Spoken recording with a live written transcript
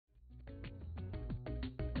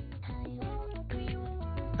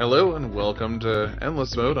Hello and welcome to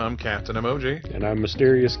Endless Mode. I'm Captain Emoji. And I'm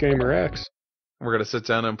Mysterious Gamer X. We're gonna sit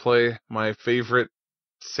down and play my favorite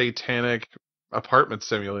satanic apartment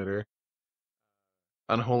simulator,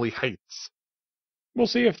 Unholy Heights. We'll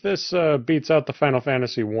see if this beats out the Final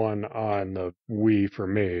Fantasy 1 on the Wii for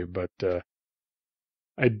me, but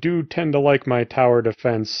I do tend to like my tower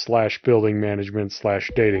defense / building management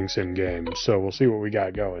 / dating sim games, so we'll see what we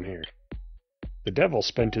got going here. The devil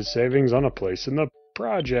spent his savings on a place in the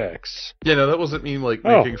projects. Yeah, no, that wasn't me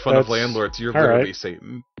making fun of landlords. You're literally right.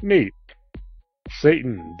 Satan. Neat.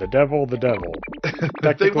 Satan, the devil.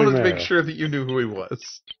 They wanted to make sure that you knew who he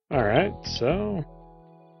was. Alright, so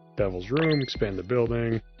Devil's Room, expand the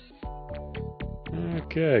building.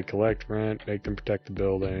 Okay, collect rent, make them protect the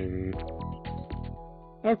building.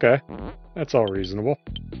 Okay, that's all reasonable.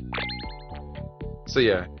 So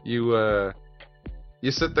yeah,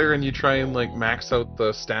 you sit there and you try and max out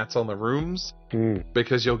the stats on the rooms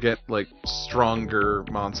because you'll get stronger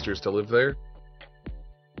monsters to live there.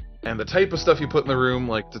 And the type of stuff you put in the room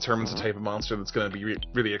determines the type of monster that's going to be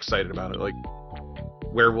really excited about it.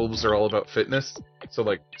 Werewolves are all about fitness,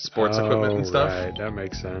 so sports equipment and stuff. Right, that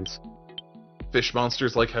makes sense. Fish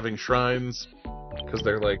monsters like having shrines because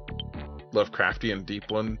they're Lovecrafty and deep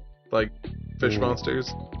one fish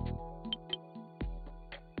monsters.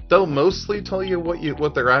 They'll mostly tell you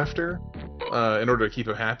what they're after in order to keep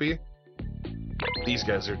them happy. These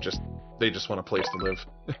guys are just want a place to live.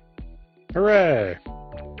 Hooray!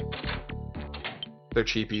 They're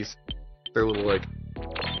cheapies. They're little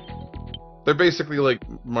they're basically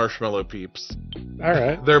marshmallow peeps.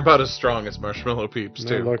 Alright. They're about as strong as marshmallow peeps,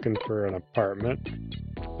 They're too. looking for an apartment.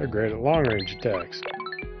 They're great at long-range attacks.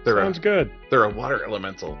 They're Sounds good. They're a water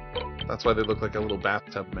elemental. That's why they look like a little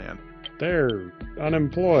bathtub man. They're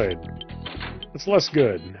unemployed. That's less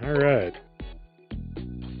good. Alright.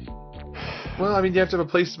 Well, I mean, you have to have a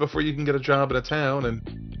place before you can get a job in a town,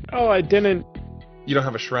 and... Oh, I didn't... You don't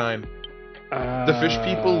have a shrine. The fish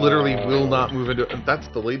people literally will not move into it. And that's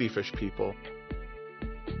the ladyfish people.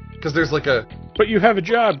 Because there's a... But you have a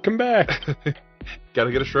job, come back!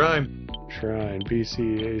 Gotta get a shrine. Shrine,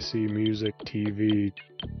 PC, AC, music, TV...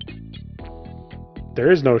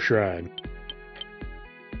 There is no shrine.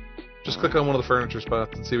 Just click on one of the furniture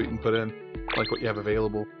spots and see what you can put in. What you have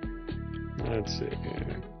available. Let's see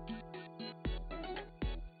here.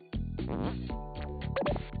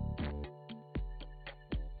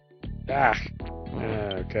 Ah!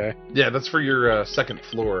 Okay. Yeah, that's for your second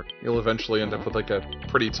floor. You'll eventually end up with a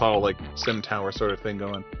pretty tall sim tower sort of thing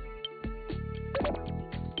going.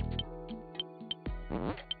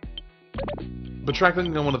 But try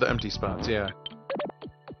clicking on one of the empty spots, yeah.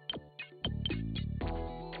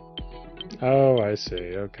 Oh, I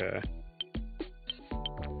see, okay.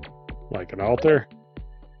 Like an altar?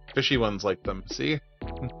 Fishy ones like them, see?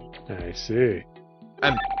 I see.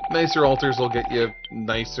 And nicer altars will get you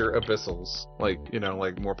nicer abyssals.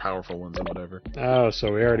 More powerful ones and whatever. Oh,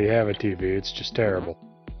 so we already have a TV, it's just terrible.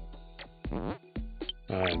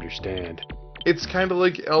 I understand. It's kind of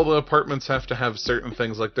like all the apartments have to have certain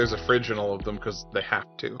things, there's a fridge in all of them because they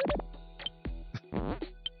have to.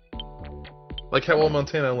 Like how all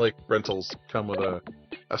Montana rentals come with a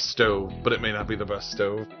stove, but it may not be the best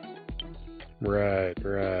stove. Right.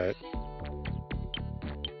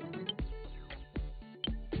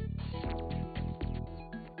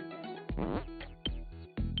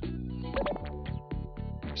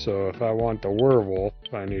 So if I want the werewolf,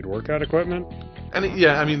 I need workout equipment? And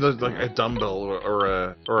yeah, I mean, a dumbbell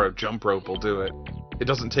or a jump rope will do it. It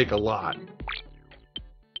doesn't take a lot.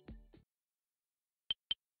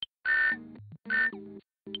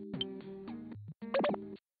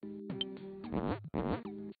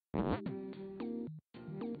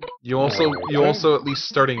 You also at least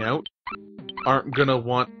starting out aren't gonna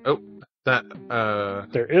want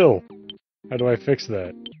They're ill. How do I fix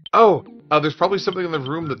that? There's probably something in the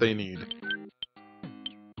room that they need.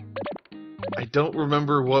 I don't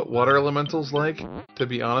remember what water elemental's like, to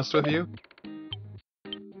be honest with you.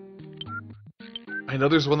 I know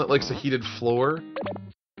there's one that likes a heated floor,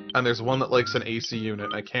 and there's one that likes an AC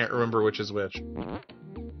unit. I can't remember which is which.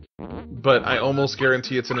 But I almost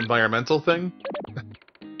guarantee it's an environmental thing.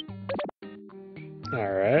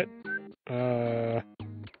 Alright.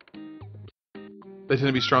 They tend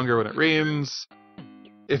to be stronger when it rains.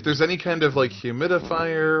 If there's any kind of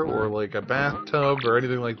humidifier or a bathtub or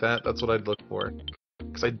anything like that, that's what I'd look for.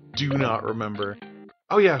 Because I do not remember.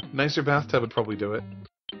 Oh yeah, nicer bathtub would probably do it.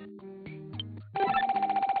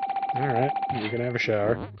 Alright, you can have a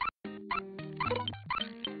shower.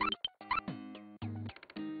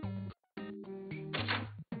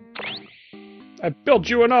 I built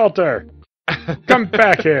you an altar! Come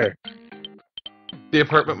back here! The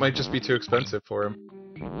apartment might just be too expensive for him.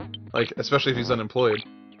 Like, especially if he's unemployed.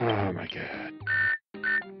 Oh my god.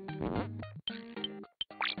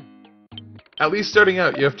 At least starting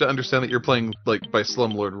out, you have to understand that you're playing, like, by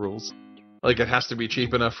Slumlord rules. Like, it has to be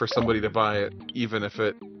cheap enough for somebody to buy it, even if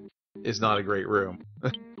it is not a great room.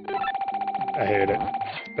 I hate it.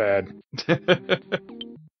 It's bad.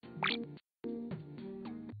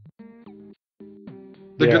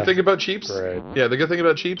 The good thing about cheaps, right. yeah, the good thing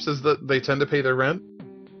about cheaps is that they tend to pay their rent.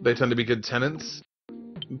 They tend to be good tenants.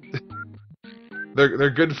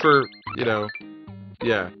 They're good for, you know,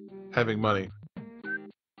 yeah, having money.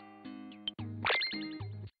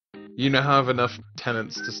 You now have enough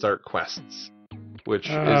tenants to start quests, which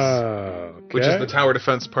is the tower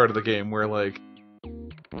defense part of the game, where like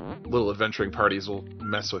little adventuring parties will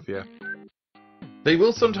mess with you. They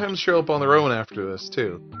will sometimes show up on their own after this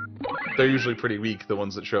too. They're usually pretty weak, the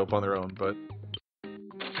ones that show up on their own, but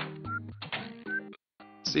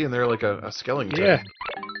see, and they're like a skeleton. Yeah.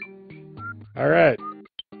 All right.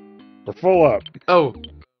 We're full up. Oh,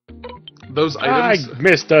 those items. I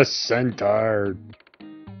missed a centaur.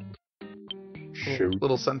 Shoot.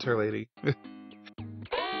 Little centaur lady.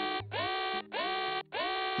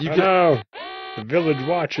 No! The village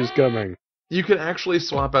watch is coming. You can actually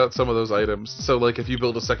swap out some of those items. So, like, if you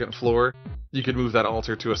build a second floor, you can move that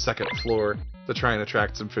altar to a second floor to try and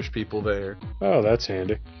attract some fish people there. Oh, that's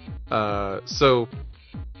handy. So,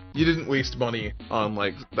 you didn't waste money on,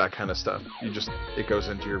 like, that kind of stuff. It goes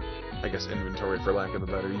into your, I guess, inventory, for lack of a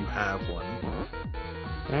better. You have one.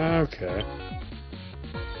 Okay.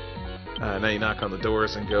 Now you knock on the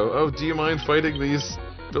doors and go, oh, do you mind fighting these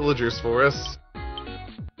villagers for us?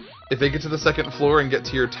 If they get to the second floor and get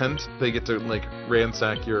to your tent, they get to, like,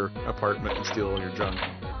 ransack your apartment and steal all your junk.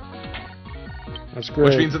 That's great.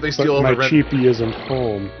 Which means that they steal all the rent. My cheapie isn't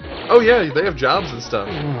home. Oh yeah, they have jobs and stuff.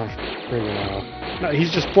 Oh, bring it on. No,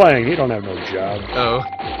 he's just playing. He don't have no job. Oh.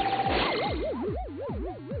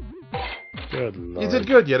 Good lord. You did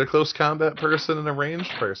good. You had a close combat person and a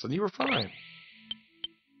ranged person. You were fine.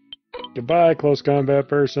 Goodbye, close combat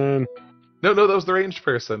person. No, that was the ranged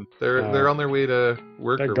person. They're on their way to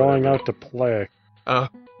work. They're going out to play. Oh.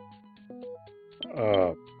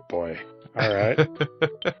 Oh boy. All right.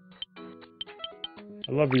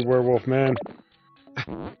 I love you, werewolf man.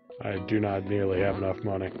 I do not nearly have enough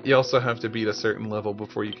money. You also have to beat a certain level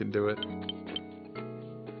before you can do it.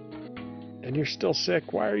 And you're still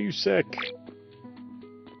sick. Why are you sick?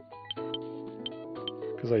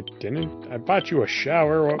 Because I didn't. I bought you a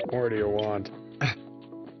shower. What more do you want?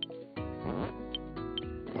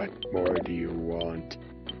 What more do you want?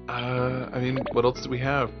 I mean, what else do we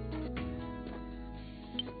have?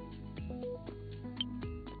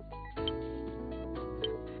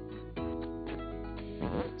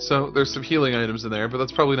 So, there's some healing items in there, but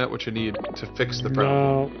that's probably not what you need to fix the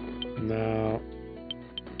problem. No.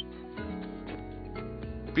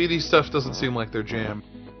 BD stuff doesn't seem like their jam.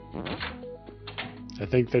 I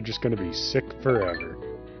think they're just going to be sick forever.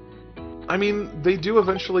 I mean, they do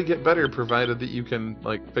eventually get better, provided that you can,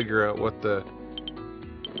 like, figure out what the...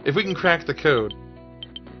 If we can crack the code.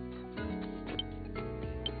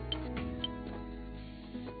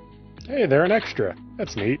 Hey, they're an extra.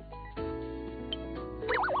 That's neat.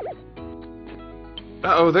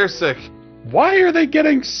 Uh-oh, they're sick. Why are they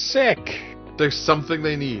getting sick? There's something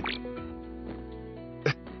they need.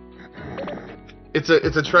 It's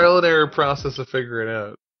a trial and error process of figuring it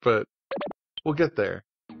out, but we'll get there.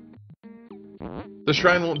 The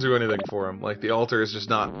shrine won't do anything for them. Like, the altar is just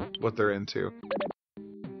not what they're into.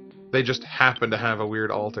 They just happen to have a weird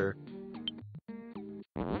altar.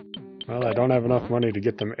 Well, I don't have enough money to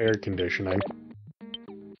get them air conditioning.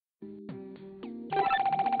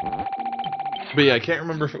 But yeah, I can't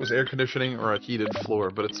remember if it was air conditioning or a heated floor,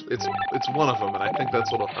 but it's one of them, and I think that's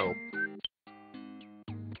what'll help.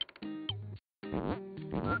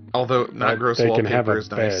 Although not gross wallpaper is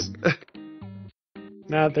nice.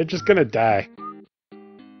 Nah, they're just gonna die.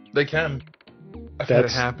 They can. I've had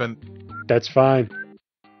it happen. That's fine.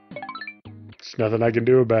 There's nothing I can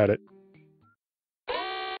do about it.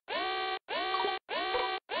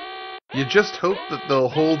 You just hope that they'll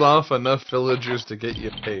hold off enough villagers to get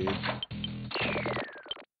you paid.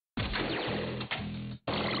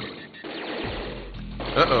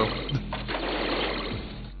 Uh-oh.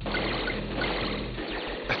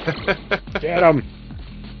 Get him!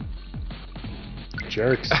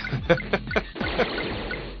 Jerks.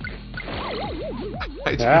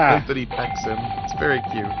 I do like that he pecks him. It's very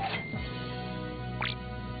cute.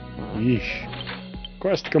 Yeesh.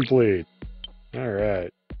 Quest complete.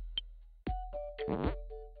 Alright.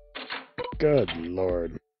 Good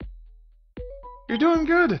lord. You're doing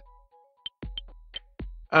good.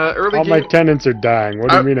 Early All game. my tenants are dying. What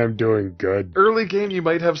do you mean I'm doing good? Early game, you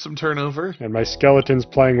might have some turnover. And my skeleton's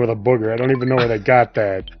playing with a booger. I don't even know where they got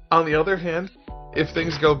that. On the other hand, if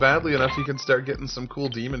things go badly enough, you can start getting some cool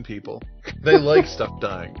demon people. They like stuff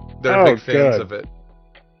dying. They're big fans of it.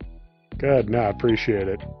 Good, no, I appreciate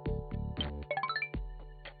it.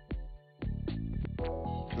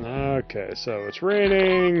 Okay, so it's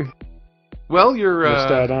raining. Well, your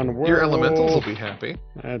werewolf. elementals will be happy.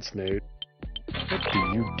 That's neat. What do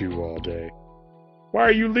you do all day? Why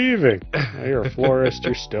are you leaving? Oh, you're a florist.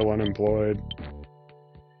 You're still unemployed.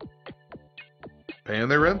 Paying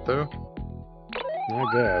their rent, though. I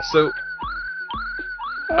guess. So.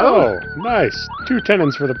 Oh, nice. 2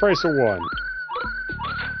 tenants for the price of 1.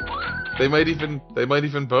 They might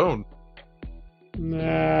even bone.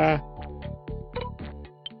 Nah.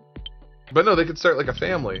 But no, they could start like a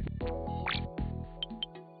family.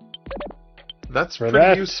 That's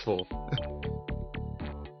pretty useful.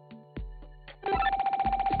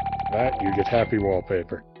 That you get happy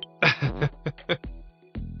wallpaper.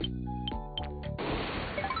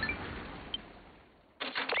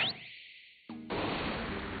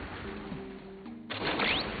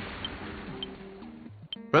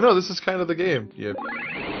 But no, this is kind of the game. You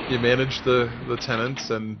manage the tenants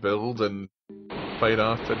and build and fight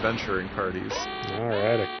off adventuring parties.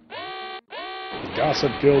 Alrighty. The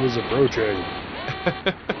Gossip Guild is approaching.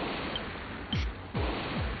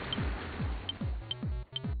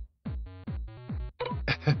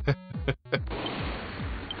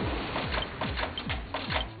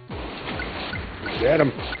 Get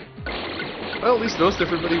him. Well, at least most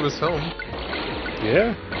everybody was home.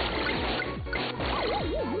 Yeah.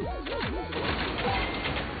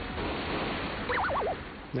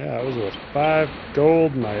 Yeah, I was with 5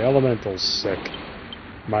 gold. My elemental's sick.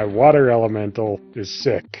 My water elemental is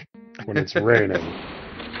sick when it's raining.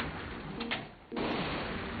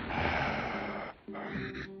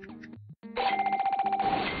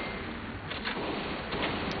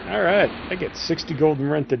 Alright, I get 60 gold in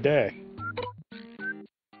rent a day.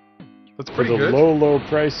 That's pretty good. For the good. low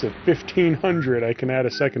price of 1,500, I can add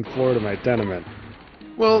a second floor to my tenement.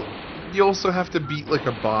 Well, you also have to beat like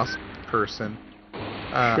a boss person.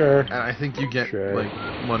 Sure. And I think you get like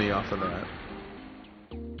money off of that.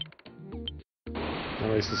 At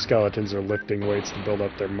least the skeletons are lifting weights to build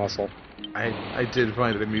up their muscle. I did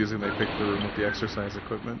find it amusing they picked the room with the exercise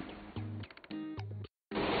equipment.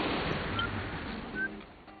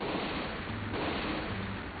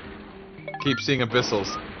 Keep seeing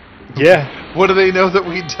abyssals. Yeah. What do they know that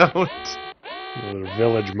we don't? The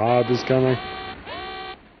village mob is coming.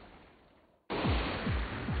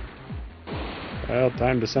 Well,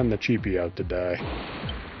 time to send the cheapie out to die.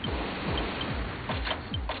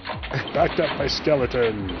 Backed up by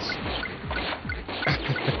skeletons.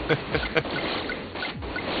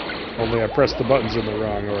 Only I pressed the buttons in the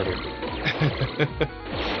wrong order.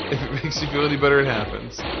 If it makes you feel any better, it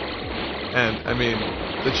happens. And, I mean,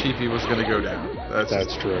 the cheapie was going to go down.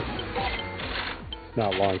 That's true.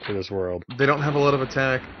 Not long for this world. They don't have a lot of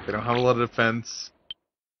attack. They don't have a lot of defense.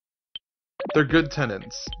 They're good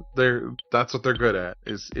tenants. That's what they're good at,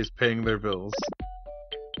 is paying their bills.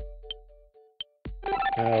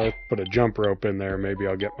 Let's put a jump rope in there. Maybe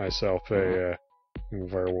I'll get myself a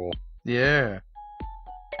werewolf. Yeah.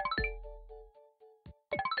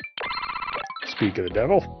 Speak of the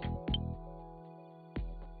devil.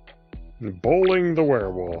 Bowling the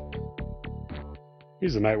werewolf.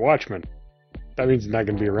 He's a night watchman. That means he's not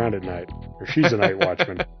going to be around at night. Or she's a night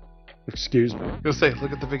watchman. Excuse me. I was gonna say,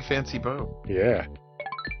 look at the big fancy bow. Yeah.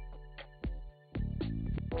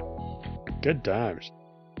 Good times.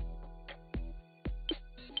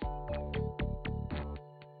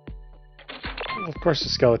 Well, of course the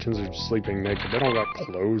skeletons are sleeping naked. They don't got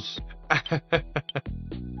clothes.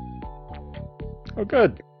 Oh,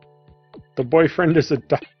 good. The boyfriend is a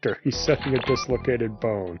doctor. He's setting a dislocated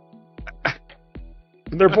bone.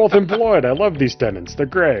 They're both employed. I love these tenants. They're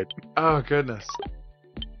great. Oh, goodness.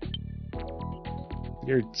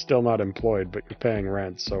 You're still not employed, but you're paying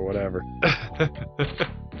rent, so whatever.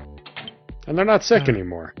 And they're not sick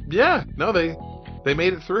anymore. Yeah, no, they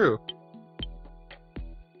made it through.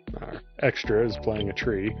 Our extra is playing a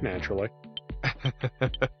tree, naturally.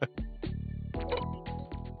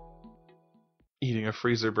 Eating a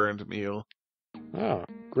freezer-burned meal. Oh,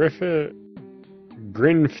 Grinftin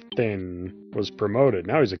was promoted.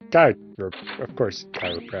 Now he's of course,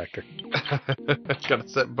 chiropractor. Gotta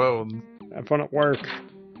set bones. Have fun at work.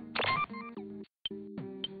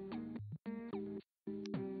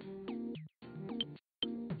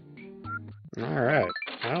 Alright.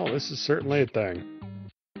 Well, this is certainly a thing.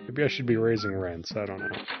 Maybe I should be raising rents. I don't know.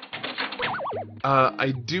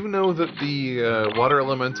 I do know that the water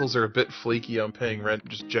elementals are a bit flaky on paying rent,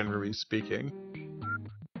 just generally speaking.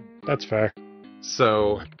 That's fair.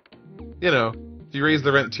 So, you know, if you raise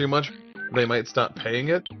the rent too much, they might stop paying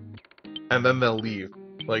it, and then they'll leave.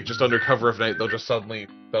 Like, just under cover of night,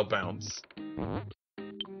 they'll bounce.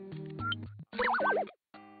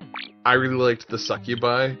 I really liked the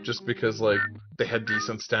succubi, just because, like, they had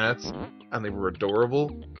decent stats, and they were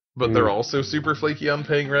adorable, but they're also super flaky on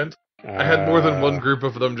paying rent. I had more than one group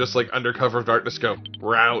of them just, like, under cover of darkness go,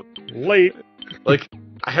 we're out. Late. Like,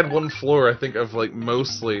 I had one floor, I think, of, like,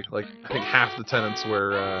 mostly, like, I think half the tenants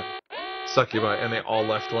were, succubi, and they all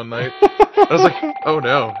left one night. I was like, oh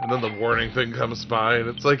no, and then the warning thing comes by, and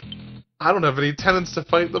it's like, I don't have any tenants to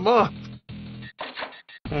fight them off.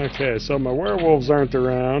 Okay, so my werewolves aren't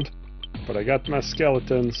around, but I got my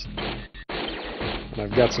skeletons. And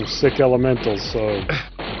I've got some sick elementals, so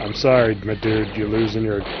I'm sorry, my dude, you're losing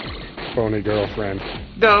your bony girlfriend.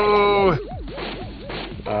 No!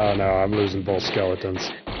 Oh no, I'm losing both skeletons.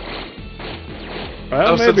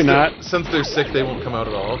 Well, maybe not. Since they're sick, they won't come out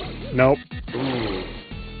at all. Nope. Ooh.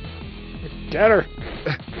 Get her!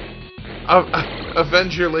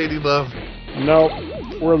 Avenge your lady love. Nope.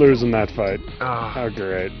 We're losing that fight. Ah. Oh,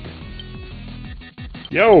 great.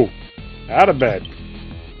 Yo! Out of bed.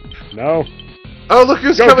 No. Oh, look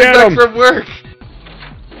who's Go coming get back him. from work!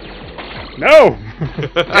 No!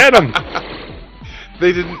 Get him!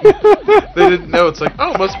 They didn't know. It's like,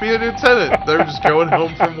 oh, must be a new tenant. They're just going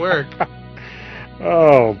home from work.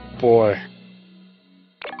 Oh, boy.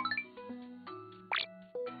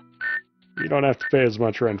 You don't have to pay as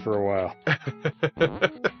much rent for a while.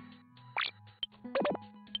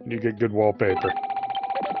 You get good wallpaper.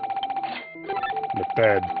 And a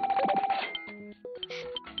bed.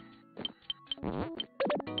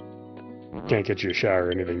 Can't get you a shower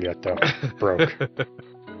or anything yet, though. Broke.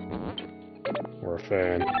 Or a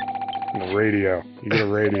fan. And a radio. You get a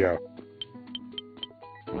radio.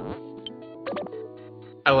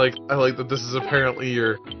 I like that this is apparently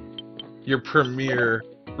your premier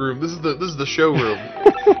room. This is the showroom.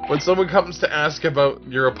 When someone comes to ask about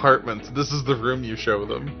your apartment, this is the room you show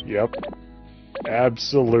them. Yep.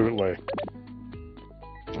 Absolutely.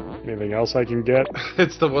 Anything else I can get?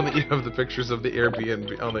 It's the one that you have the pictures of the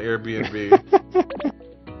Airbnb on the Airbnb.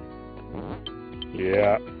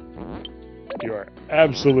 Yeah. You are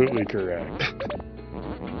absolutely correct.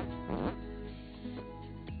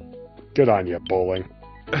 Good on you, bowling.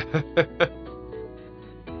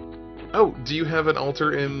 Oh, do you have an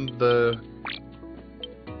altar in the...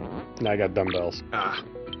 Now I got dumbbells. Ah.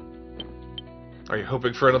 Are you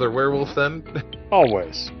hoping for another werewolf, then?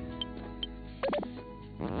 Always.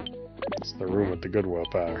 It's the room with the good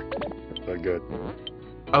willpower. The good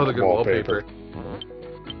Oh, the good wallpaper.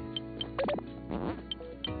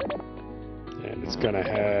 And it's gonna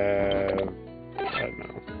have... I don't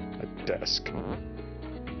know. A desk.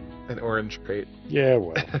 An orange crate. Yeah,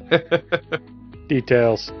 well.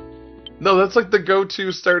 Details. No, that's like the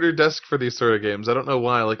go-to starter desk for these sort of games. I don't know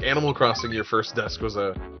why. Like Animal Crossing, your first desk was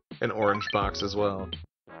an orange box as well.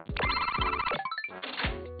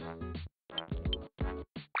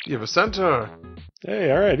 You have a centaur.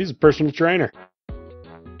 Hey, alright, he's a personal trainer.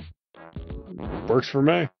 Works for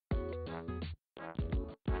me.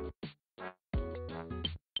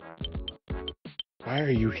 Why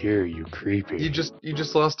are you here, you creepy? You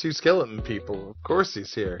just lost 2 skeleton people. Of course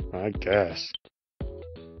he's here. I guess.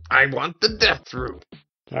 I want the death room.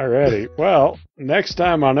 Alrighty. Well, next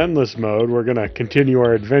time on Endless Mode, we're gonna continue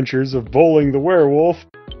our adventures of Bowling the Werewolf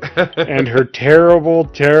and her terrible,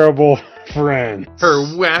 terrible friends. Her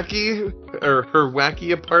wacky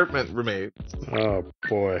apartment roommates. Oh,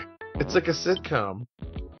 boy. It's like a sitcom.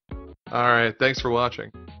 Alright, thanks for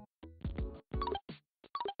watching.